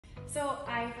So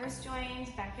I first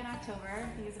joined back in October. I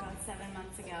think it was about 7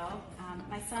 months ago.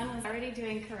 My son was already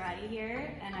doing karate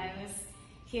here, and I was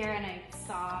here and I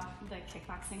saw the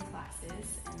kickboxing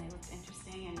classes and they looked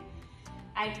interesting, and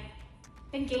I've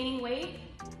been gaining weight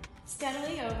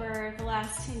steadily over the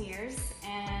last 10 years,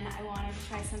 and I wanted to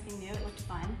try something new. It looked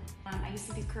fun. I used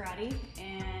to do karate,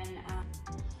 and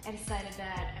I decided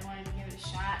that I wanted to give it a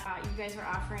shot. You guys were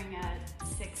offering a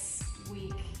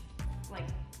 6-week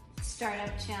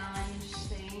startup challenge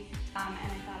thing, and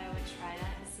I thought I would try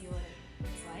that to see what it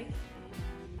was like.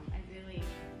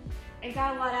 I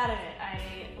got a lot out of it.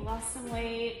 I lost some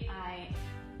weight, I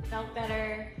felt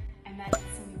better, I met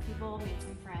some new people, made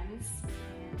some friends,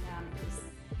 and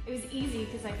it was easy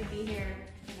because I could be here,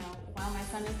 while my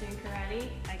son was doing karate,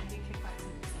 I could do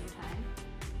kickboxing at the same time.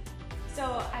 So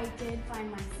I did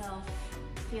find myself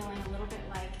feeling a little bit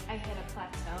like I hit a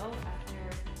plateau after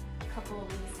a couple of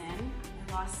weeks in.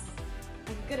 I lost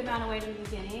a good amount of weight in the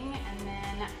beginning, and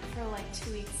then for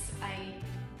 2 weeks I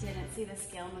didn't see the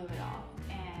scale move at all,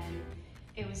 and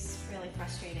it was really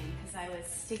frustrating because I was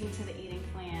sticking to the eating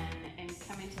plan and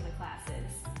coming to the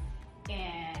classes,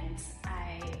 and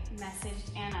I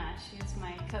messaged Anna, she was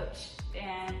my coach,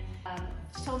 and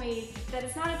she told me that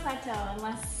it's not a plateau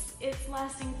unless it's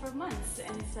lasting for months,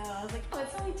 and so I was like, oh,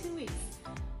 it's only 2 weeks,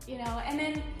 and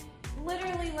then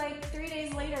literally 3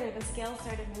 days later the scale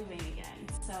started moving again.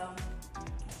 So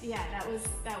yeah, that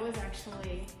was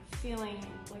actually feeling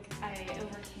like I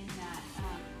overcame that.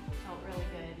 Felt really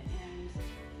good, and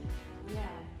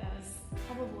yeah, that was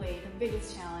probably the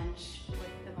biggest challenge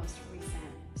with the most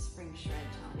recent spring shred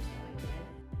challenge that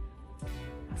I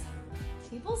did.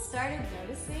 People started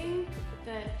noticing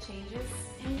the changes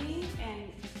in me,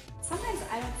 and sometimes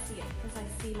I don't see it because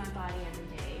I see my body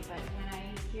every day, but when I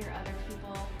hear other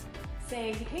people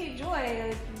say, hey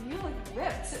Joy, you look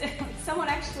ripped. Someone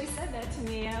actually said that to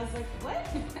me, and I was like, what?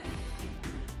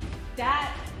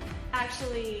 That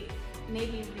actually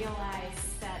made me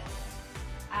realize that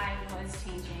I was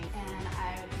changing, and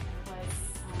I was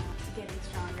getting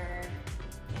stronger,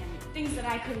 and things that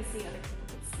I couldn't see, other people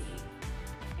could see,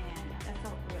 and that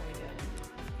felt really good.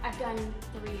 I've done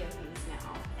 3 of these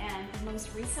now, and the most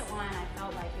recent one I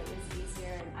felt like it was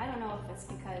easier, and I don't know if it's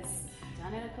because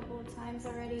done it a couple of times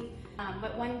already,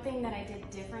 but one thing that I did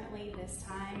differently this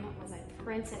time was I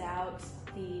printed out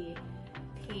the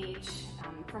page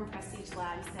from Prestige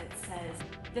Labs that says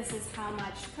this is how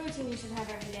much protein you should have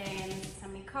every day and this is how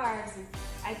many carbs, and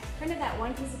I printed that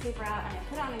one piece of paper out and I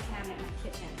put it on the cabinet in my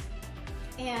kitchen,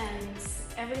 and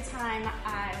every time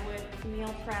I would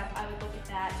meal prep I would look at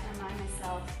that to remind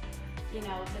myself,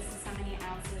 this is how many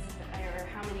ounces or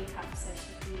how many cups I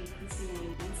should be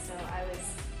consuming, and so I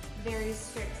was very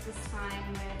strict this time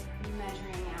with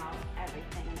measuring out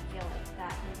everything, and I feel like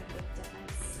that made a big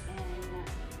difference in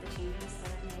the changes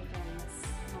that I made during this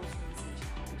most recent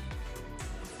challenge.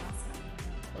 It's awesome.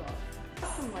 Cool.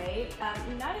 Lost some weight,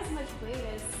 not as much weight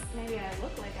as maybe I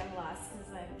look like I've lost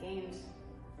because I've gained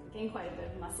quite a bit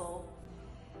of muscle,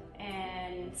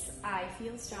 and I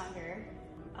feel stronger,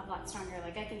 a lot stronger.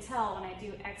 I can tell when I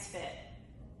do XFIT,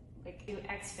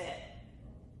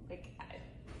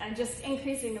 I'm just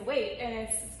increasing the weight, and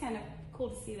it's kind of cool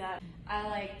to see that. I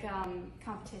like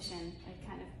competition. I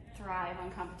kind of thrive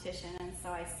on competition, and so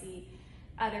I see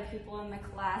other people in the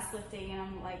class lifting, and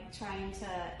I'm trying to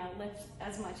lift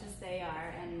as much as they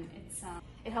are, and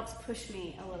it helps push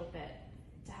me a little bit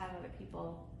to have other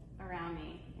people around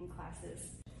me in classes.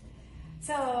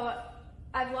 So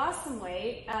I've lost some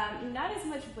weight, not as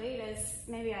much weight as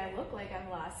maybe I look like I've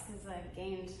lost because I've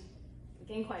gained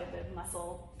quite a bit of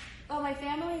muscle. Well, my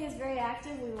family is very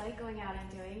active. We like going out and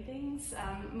doing things.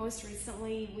 Most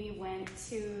recently, we went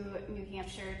to New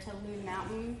Hampshire to Loon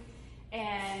Mountain,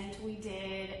 and we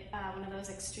did one of those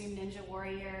Extreme Ninja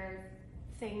Warrior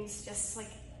things just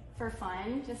for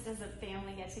fun, just as a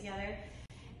family get together.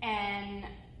 And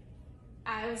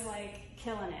I was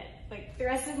killing it. The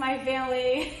rest of my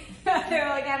family, they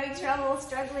were having trouble,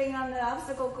 struggling on the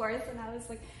obstacle course, and I was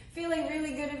feeling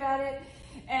really good about it.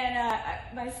 And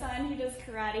my son, he does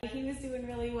karate, he was doing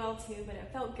really well too, but it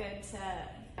felt good to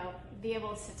be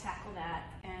able to tackle that.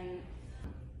 And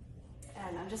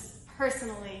I'm just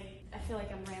personally, I feel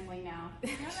like I'm rambling now.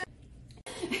 That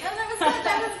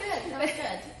was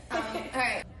good. All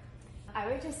right. I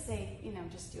would just say,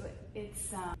 just do it.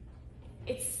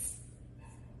 It's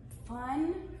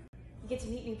fun. You get to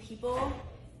meet new people.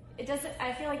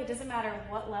 I feel like it doesn't matter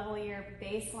what level your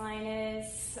baseline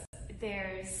is.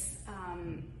 There's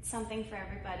something for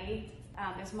everybody.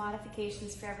 There's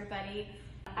modifications for everybody.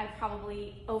 I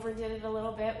probably overdid it a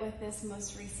little bit with this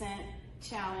most recent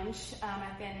challenge.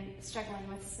 I've been struggling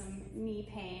with some knee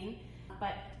pain,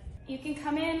 but you can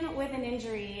come in with an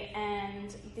injury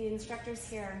and the instructors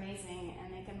here are amazing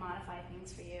and they can modify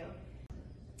things for you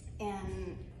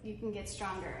and you can get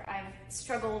stronger. I've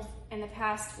struggled in the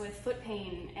past with foot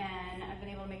pain and I've been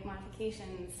able to make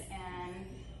modifications and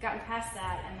gotten past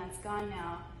that, and that's gone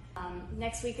now.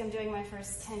 Next week I'm doing my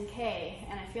first 10K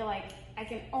and I feel like I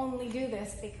can only do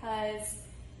this because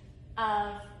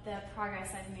of the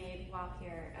progress I've made while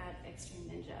here at Extreme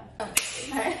Ninja. All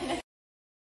right.